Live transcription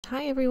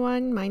Hi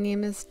everyone, my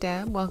name is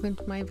Deb. Welcome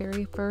to my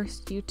very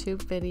first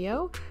YouTube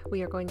video.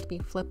 We are going to be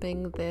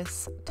flipping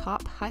this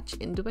top hutch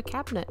into a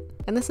cabinet.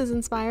 And this is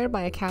inspired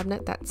by a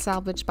cabinet that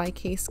Salvaged by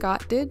Kay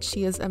Scott did.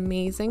 She is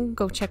amazing.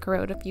 Go check her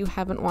out if you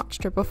haven't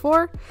watched her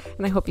before.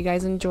 And I hope you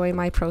guys enjoy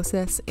my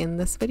process in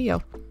this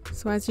video.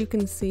 So as you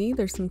can see,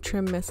 there's some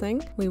trim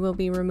missing. We will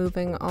be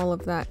removing all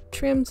of that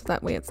trim so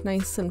that way it's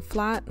nice and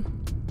flat.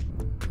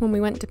 When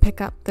we went to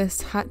pick up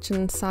this hutch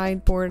and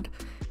sideboard,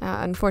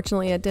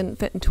 unfortunately it didn't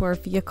fit into our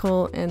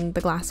vehicle and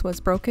the glass was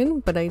broken,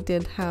 but I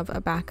did have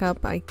a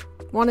backup. I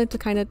wanted to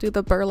kind of do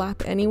the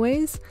burlap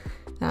anyways,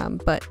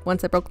 but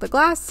once I broke the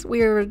glass,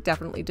 we were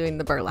definitely doing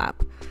the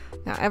burlap.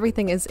 Now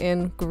everything is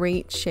in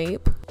great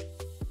shape.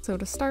 So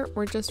to start,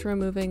 we're just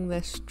removing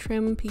this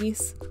trim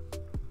piece.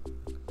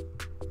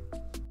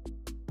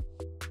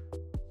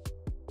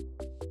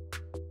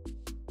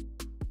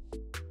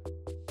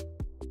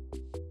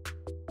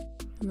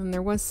 And then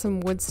there was some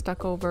wood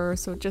stuck over,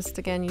 so just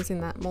again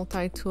using that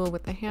multi-tool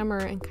with the hammer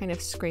and kind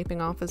of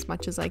scraping off as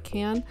much as I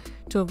can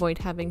to avoid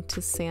having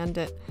to sand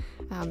it.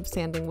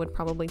 Sanding would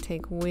probably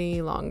take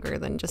way longer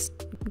than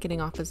just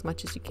getting off as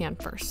much as you can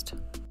first.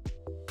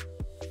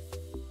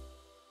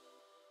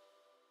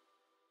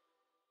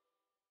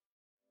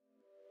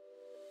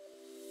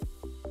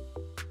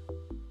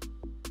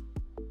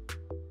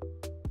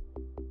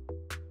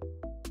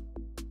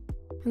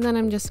 And then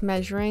I'm just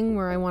measuring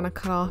where I want to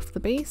cut off the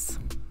base.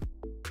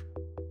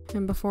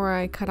 And before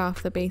I cut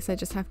off the base, I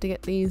just have to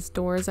get these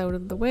doors out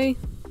of the way.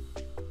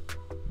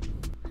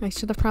 I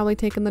should have probably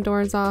taken the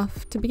doors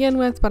off to begin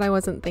with, but I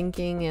wasn't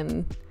thinking,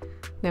 and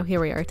now here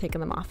we are taking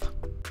them off.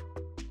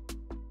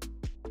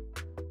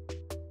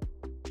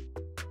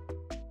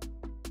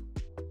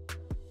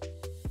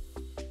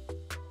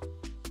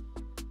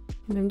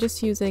 And I'm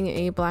just using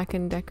a Black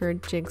 & Decker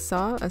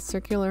jigsaw. A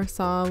circular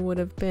saw would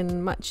have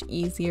been much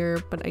easier,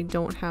 but I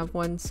don't have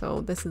one,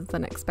 so this is the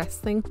next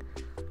best thing.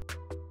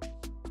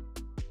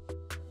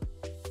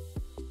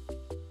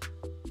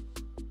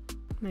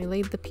 I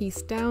laid the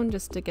piece down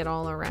just to get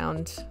all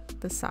around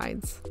the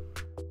sides.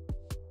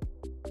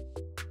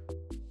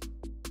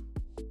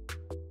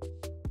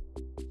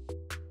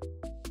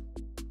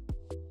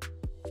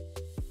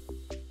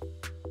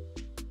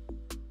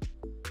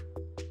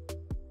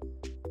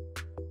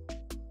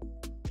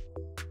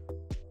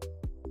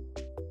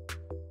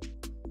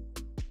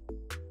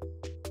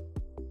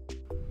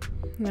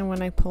 And then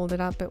when I pulled it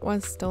up, it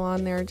was still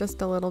on there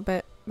just a little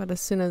bit, but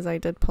as soon as I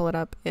did pull it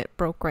up, it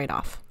broke right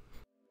off.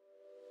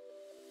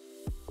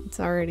 It's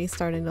already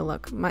starting to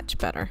look much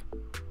better.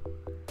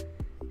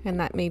 And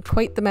that made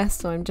quite the mess,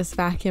 so I'm just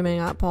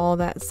vacuuming up all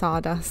that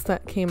sawdust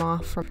that came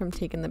off from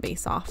taking the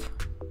base off.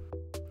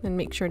 And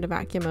make sure to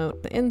vacuum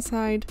out the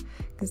inside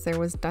because there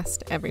was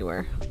dust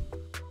everywhere.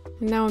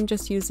 And now I'm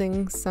just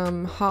using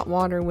some hot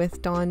water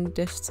with Dawn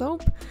dish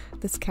soap.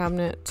 This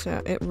cabinet,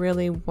 it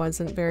really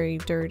wasn't very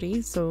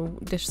dirty, so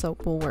dish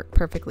soap will work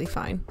perfectly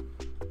fine.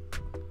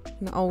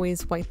 And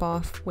always wipe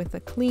off with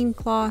a clean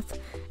cloth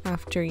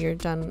after you're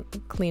done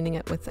cleaning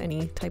it with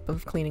any type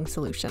of cleaning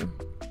solution.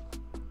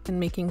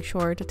 And making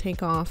sure to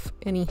take off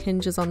any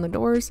hinges on the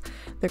doors.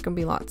 There can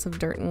be lots of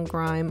dirt and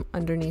grime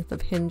underneath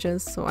of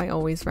hinges, so I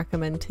always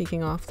recommend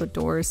taking off the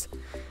doors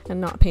and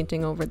not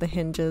painting over the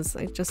hinges.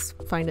 I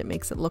just find it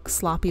makes it look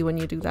sloppy when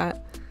you do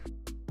that.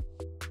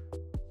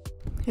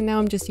 And now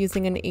I'm just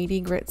using an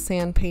 80 grit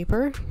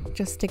sandpaper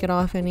just to get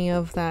off any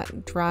of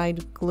that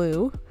dried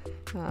glue.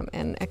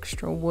 And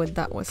extra wood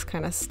that was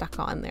kind of stuck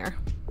on there.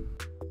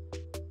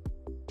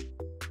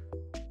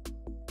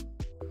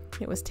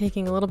 It was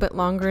taking a little bit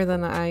longer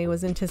than I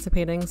was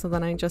anticipating, so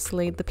then I just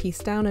laid the piece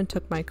down and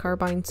took my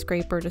carbine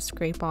scraper to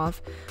scrape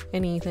off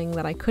anything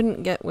that I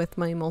couldn't get with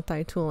my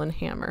multi-tool and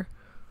hammer.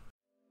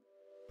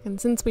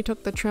 And since we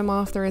took the trim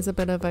off, there is a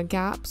bit of a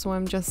gap, so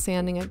I'm just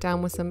sanding it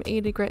down with some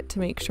 80 grit to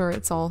make sure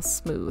it's all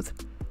smooth.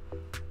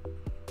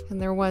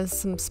 And there was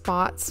some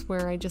spots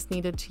where I just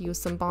needed to use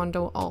some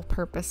Bondo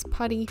all-purpose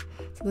putty.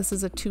 So this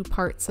is a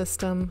two-part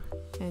system,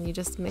 and you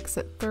just mix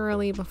it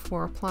thoroughly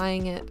before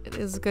applying it. It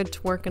is good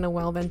to work in a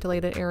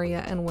well-ventilated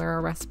area and wear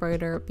a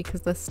respirator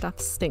because this stuff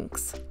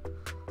stinks.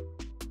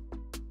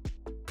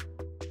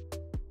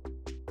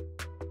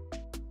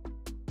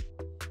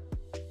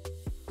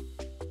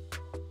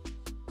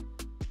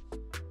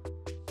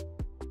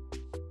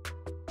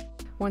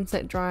 Once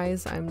it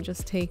dries, I'm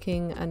just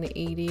taking an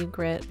 80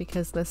 grit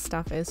because this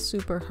stuff is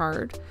super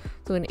hard,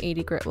 so an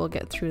 80 grit will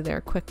get through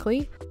there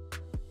quickly.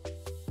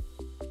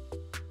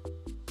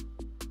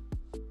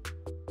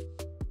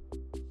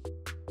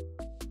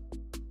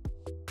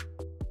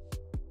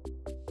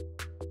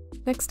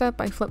 Next up,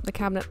 I flip the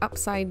cabinet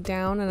upside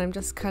down and I'm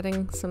just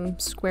cutting some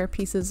square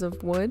pieces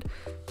of wood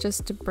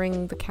just to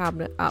bring the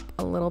cabinet up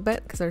a little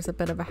bit because there's a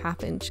bit of a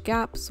 1/2 inch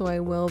gap, so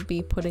I will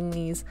be putting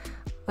these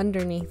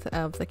underneath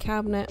of the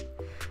cabinet.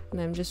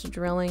 And I'm just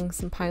drilling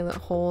some pilot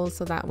holes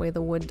so that way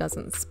the wood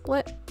doesn't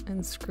split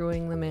and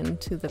screwing them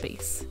into the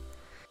base.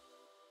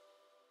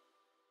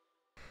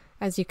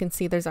 As you can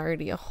see, there's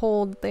already a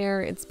hole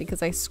there. It's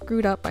because I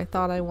screwed up. I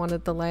thought I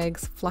wanted the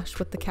legs flush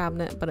with the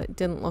cabinet, but it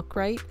didn't look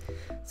right.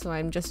 So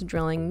I'm just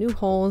drilling new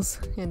holes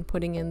and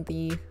putting in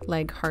the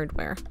leg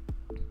hardware.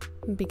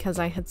 Because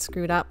I had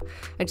screwed up,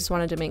 I just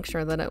wanted to make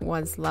sure that it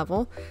was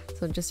level.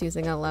 So just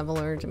using a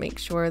leveler to make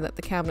sure that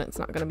the cabinet's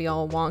not going to be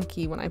all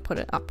wonky when I put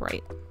it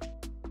upright.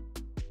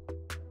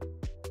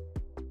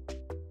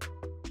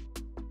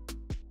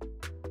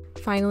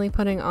 Finally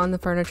putting on the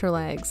furniture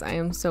legs. I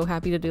am so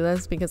happy to do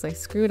this because I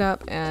screwed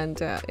up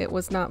and it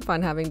was not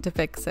fun having to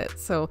fix it.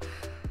 So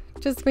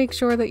just make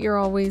sure that you're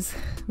always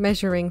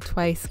measuring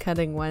twice,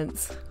 cutting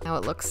once. Now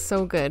it looks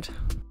so good.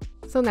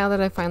 So now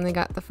that I finally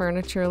got the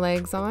furniture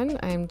legs on,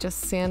 I'm just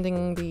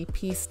sanding the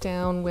piece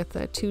down with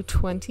a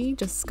 220.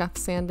 Just scuff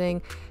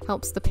sanding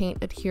helps the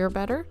paint adhere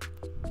better.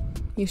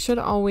 You should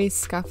always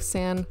scuff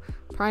sand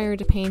prior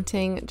to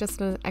painting, just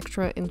an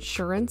extra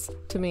insurance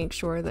to make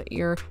sure that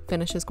your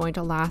finish is going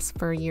to last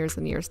for years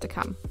and years to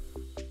come.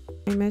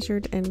 I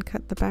measured and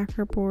cut the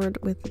backer board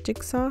with the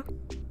jigsaw.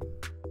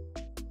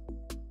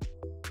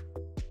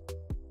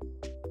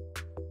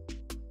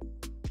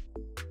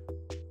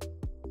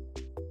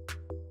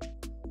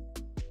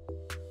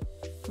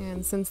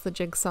 And since the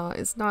jigsaw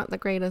is not the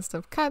greatest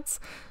of cuts,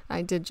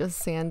 I did just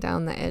sand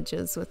down the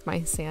edges with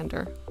my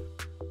sander.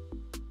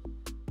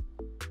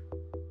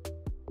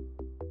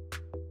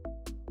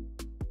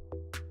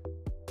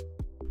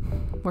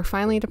 We're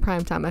finally to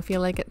prime time. I feel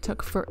like it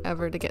took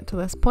forever to get to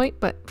this point,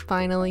 but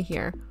finally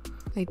here.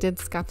 I did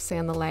scuff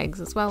sand the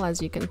legs as well,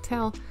 as you can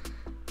tell.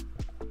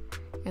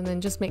 And then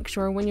just make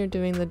sure when you're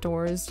doing the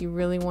doors, you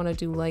really want to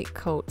do light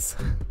coats.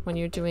 When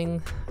you're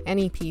doing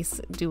any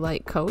piece, do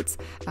light coats,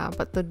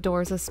 but the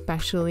doors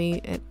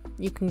especially,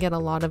 you can get a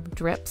lot of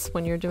drips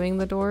when you're doing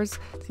the doors.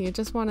 So you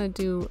just want to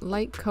do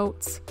light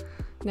coats.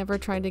 Never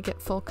try to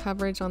get full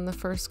coverage on the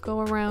first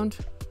go around.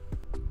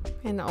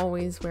 And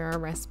always wear a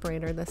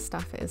respirator. This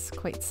stuff is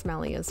quite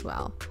smelly as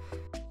well.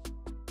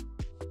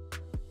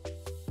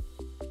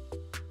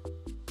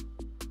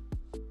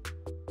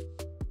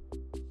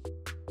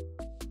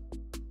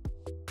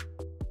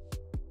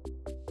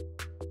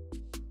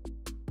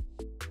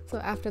 So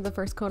after the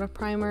first coat of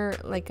primer,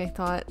 like I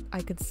thought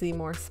I could see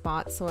more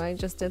spots, so I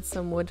just did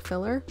some wood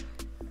filler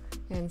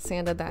and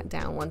sanded that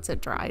down once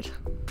it dried.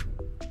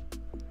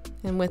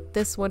 And with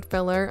this wood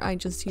filler, I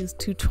just used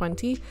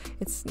 220.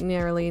 It's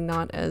nearly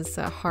not as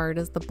hard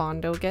as the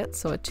Bondo gets,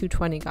 so a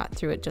 220 got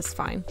through it just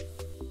fine.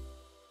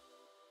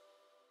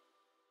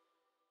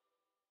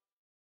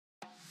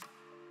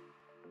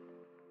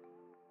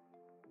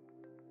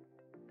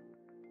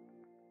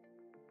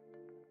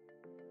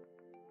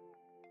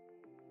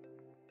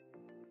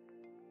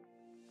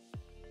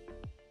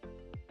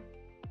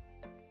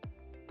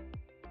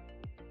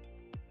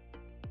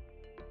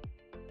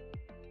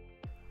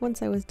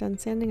 Once I was done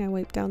sanding, I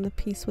wiped down the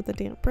piece with a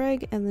damp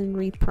rag and then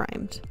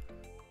re-primed.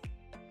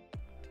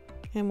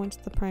 And once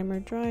the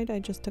primer dried, I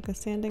just took a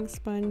sanding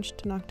sponge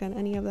to knock down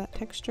any of that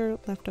texture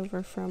left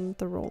over from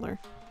the roller.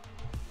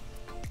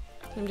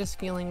 I'm just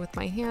feeling with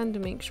my hand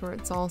to make sure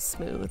it's all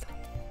smooth.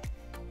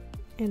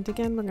 And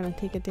again, we're going to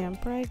take a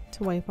damp rag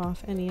to wipe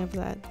off any of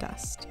that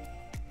dust.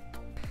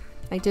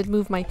 I did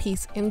move my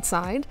piece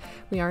inside.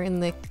 We are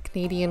in the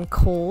Canadian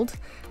cold,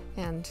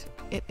 and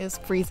it is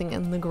freezing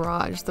in the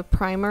garage. The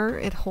primer,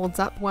 it holds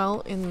up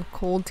well in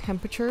cold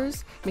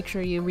temperatures. Make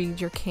sure you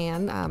read your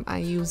can. I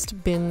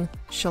used bin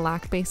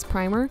shellac based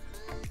primer,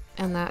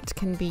 and that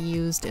can be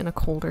used in a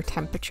colder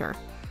temperature.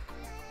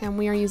 And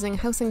we are using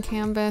House and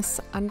Canvas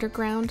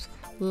Underground.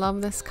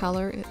 Love this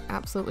color. It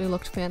absolutely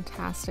looked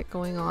fantastic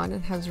going on.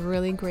 It has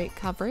really great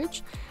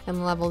coverage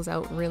and levels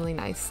out really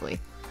nicely.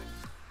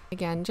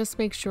 Again, just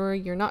make sure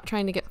you're not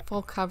trying to get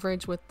full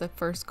coverage with the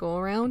first go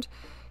around.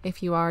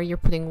 If you are, you're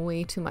putting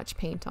way too much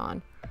paint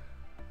on.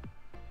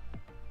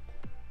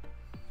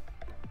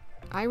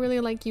 I really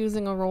like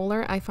using a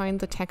roller. I find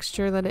the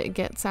texture that it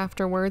gets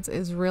afterwards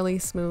is really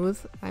smooth.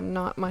 I'm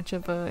not much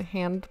of a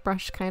hand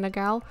brush kind of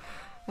gal,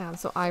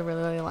 so I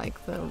really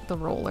like the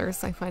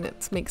rollers. I find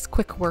it makes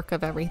quick work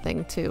of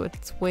everything too.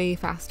 It's way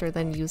faster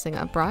than using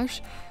a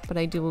brush, but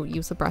I do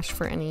use a brush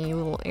for any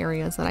little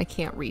areas that I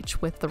can't reach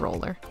with the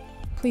roller.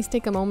 Please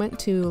take a moment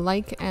to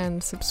like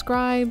and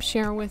subscribe,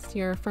 share with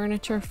your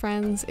furniture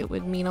friends. It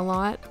would mean a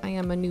lot. I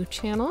am a new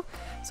channel,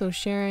 so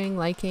sharing,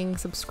 liking,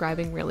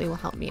 subscribing really will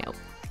help me out.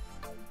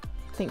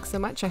 Thanks so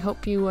much. I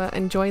hope you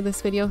enjoy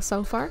this video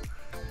so far.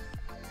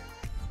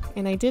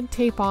 And I did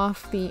tape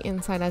off the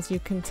inside, as you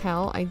can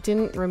tell. I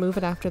didn't remove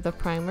it after the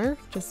primer,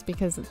 just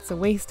because it's a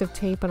waste of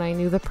tape and I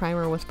knew the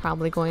primer was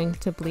probably going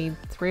to bleed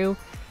through.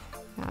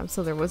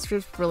 So there was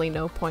just really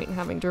no point in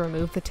having to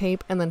remove the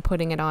tape and then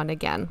putting it on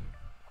again.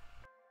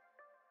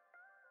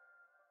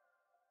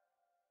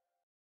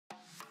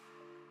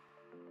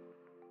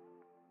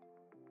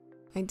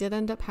 I did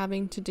end up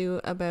having to do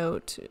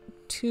about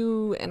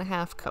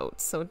 2.5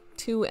 coats, so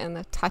 2 and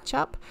a touch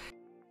up.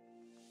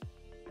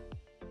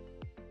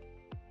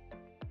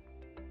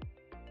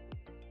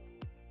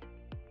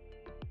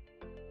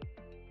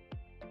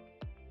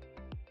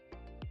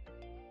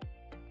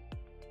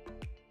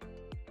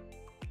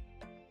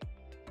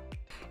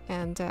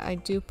 and I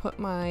do put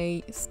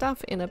my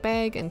stuff in a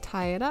bag and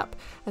tie it up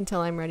until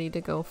I'm ready to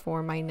go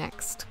for my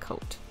next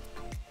coat.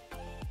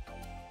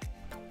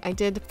 I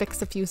did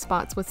fix a few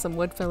spots with some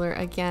wood filler.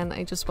 Again,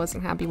 I just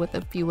wasn't happy with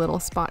a few little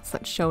spots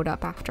that showed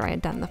up after I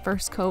had done the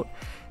first coat,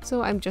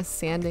 so I'm just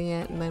sanding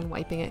it and then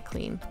wiping it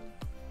clean.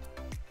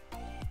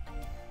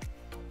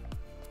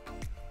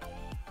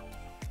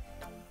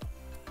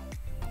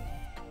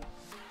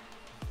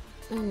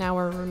 And now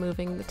we're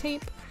removing the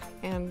tape,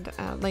 and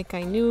like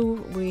I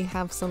knew, we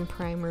have some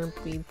primer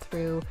bleed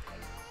through.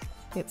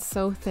 It's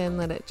so thin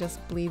that it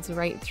just bleeds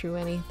right through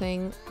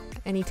anything.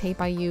 Any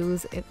tape I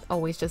use, it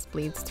always just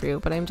bleeds through,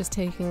 but I'm just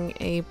taking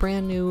a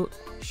brand new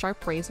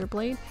sharp razor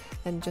blade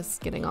and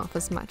just getting off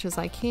as much as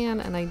I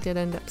can, and I did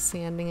end up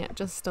sanding it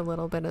just a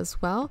little bit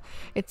as well.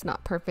 It's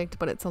not perfect,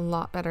 but it's a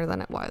lot better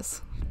than it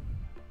was.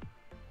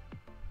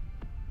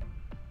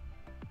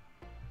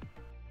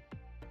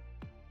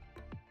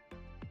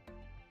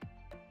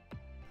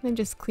 I'm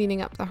just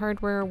cleaning up the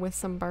hardware with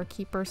some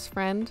Barkeeper's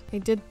Friend. I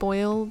did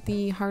boil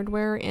the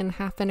hardware in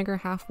half vinegar,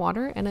 half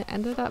water, and it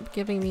ended up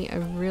giving me a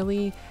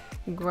really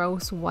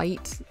gross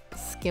white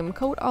skim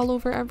coat all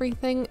over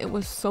everything. It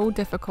was so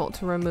difficult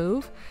to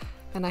remove,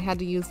 and I had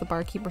to use the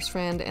Barkeeper's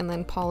Friend and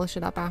then polish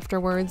it up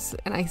afterwards,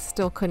 and I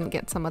still couldn't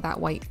get some of that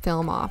white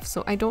film off.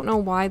 So I don't know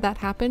why that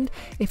happened.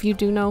 If you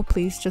do know,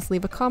 please just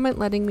leave a comment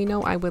letting me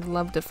know. I would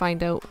love to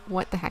find out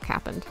what the heck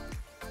happened.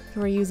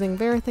 We're using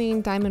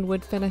Varathane Diamond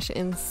Wood Finish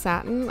in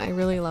satin. I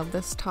really love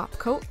this top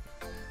coat.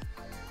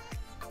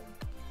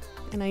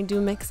 And I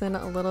do mix in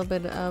a little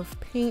bit of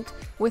paint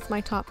with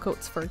my top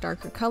coats for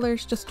darker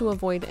colors just to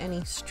avoid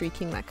any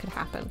streaking that could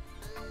happen.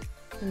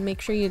 And make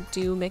sure you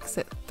do mix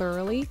it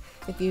thoroughly.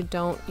 If you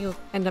don't, you'll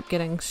end up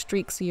getting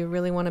streaks, so you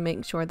really want to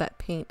make sure that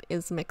paint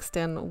is mixed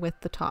in with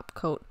the top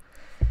coat.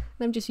 And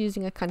I'm just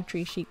using a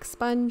Country Chic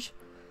sponge,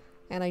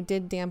 and I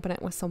did dampen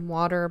it with some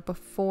water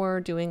before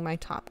doing my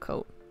top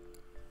coat.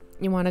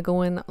 You want to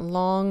go in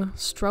long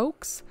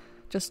strokes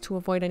just to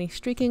avoid any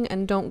streaking,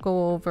 and don't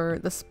go over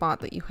the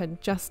spot that you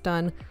had just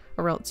done,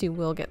 or else you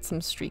will get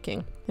some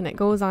streaking. And it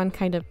goes on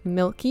kind of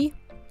milky,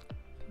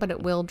 but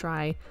it will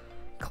dry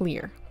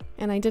clear.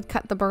 And I did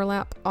cut the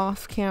burlap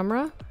off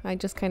camera. I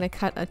just kind of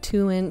cut a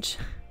 2-inch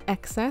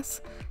excess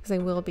because I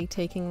will be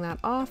taking that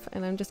off,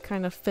 and I'm just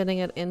kind of fitting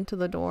it into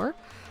the door.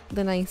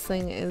 The nice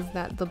thing is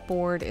that the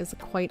board is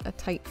quite a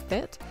tight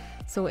fit,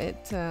 so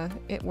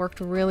it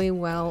worked really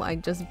well. I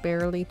just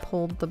barely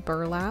pulled the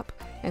burlap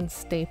and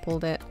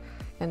stapled it,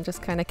 and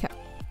just kind of kept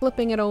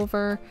flipping it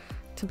over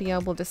to be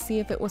able to see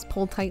if it was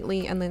pulled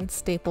tightly, and then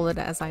stapled it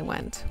as I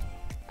went.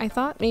 I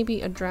thought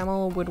maybe a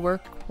Dremel would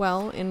work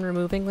well in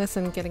removing this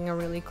and getting a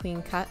really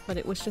clean cut, but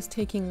it was just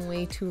taking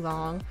way too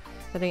long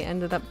that I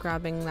ended up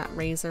grabbing that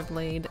razor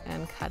blade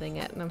and cutting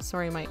it. And I'm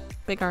sorry, my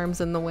big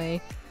arm's in the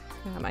way.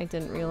 I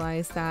didn't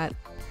realize that.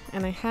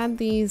 And I had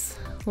these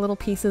little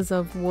pieces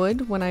of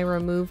wood when I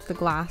removed the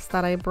glass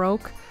that I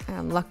broke.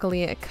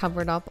 Luckily it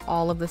covered up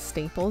all of the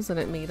staples and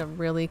it made a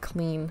really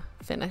clean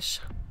finish.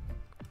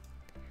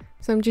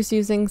 So I'm just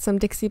using some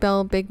Dixie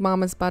Belle Big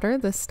Mama's butter.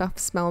 This stuff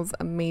smells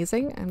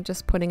amazing. I'm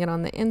just putting it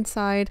on the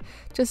inside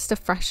just to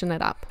freshen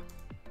it up.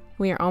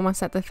 We are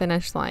almost at the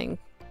finish line.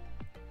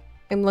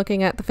 I'm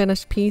looking at the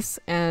finished piece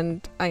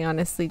and I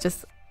honestly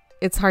just,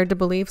 it's hard to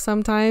believe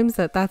sometimes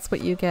that that's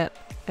what you get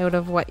out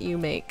of what you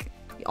make.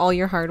 All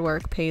your hard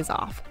work pays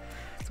off.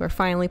 So we're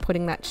finally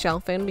putting that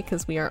shelf in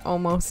because we are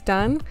almost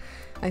done.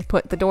 I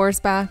put the doors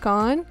back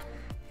on,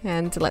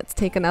 and let's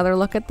take another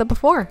look at the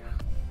before.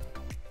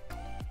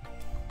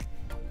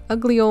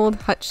 Ugly old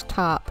hutch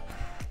top.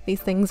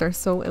 These things are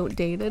so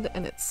outdated,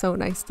 and it's so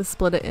nice to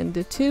split it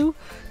into two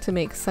to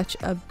make such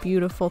a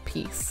beautiful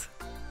piece.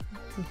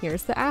 And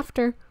here's the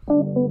after.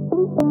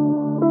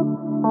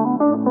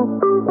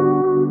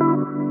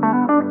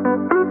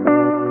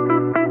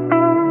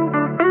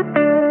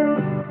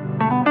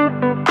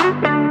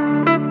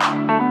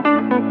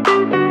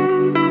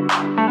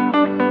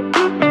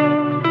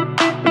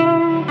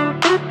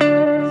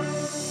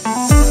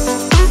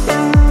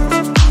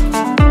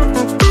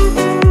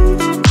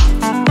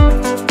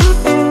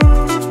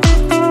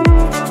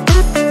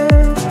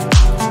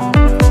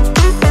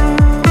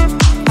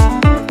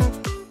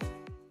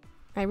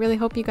 I really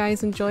hope you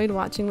guys enjoyed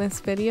watching this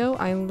video.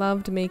 I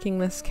loved making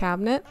this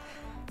cabinet.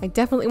 I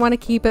definitely want to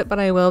keep it, but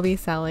I will be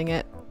selling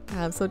it.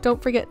 So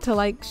don't forget to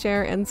like,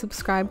 share, and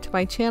subscribe to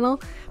my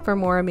channel for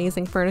more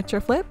amazing furniture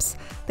flips.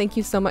 Thank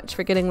you so much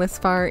for getting this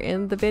far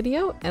in the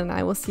video, and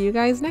I will see you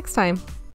guys next time.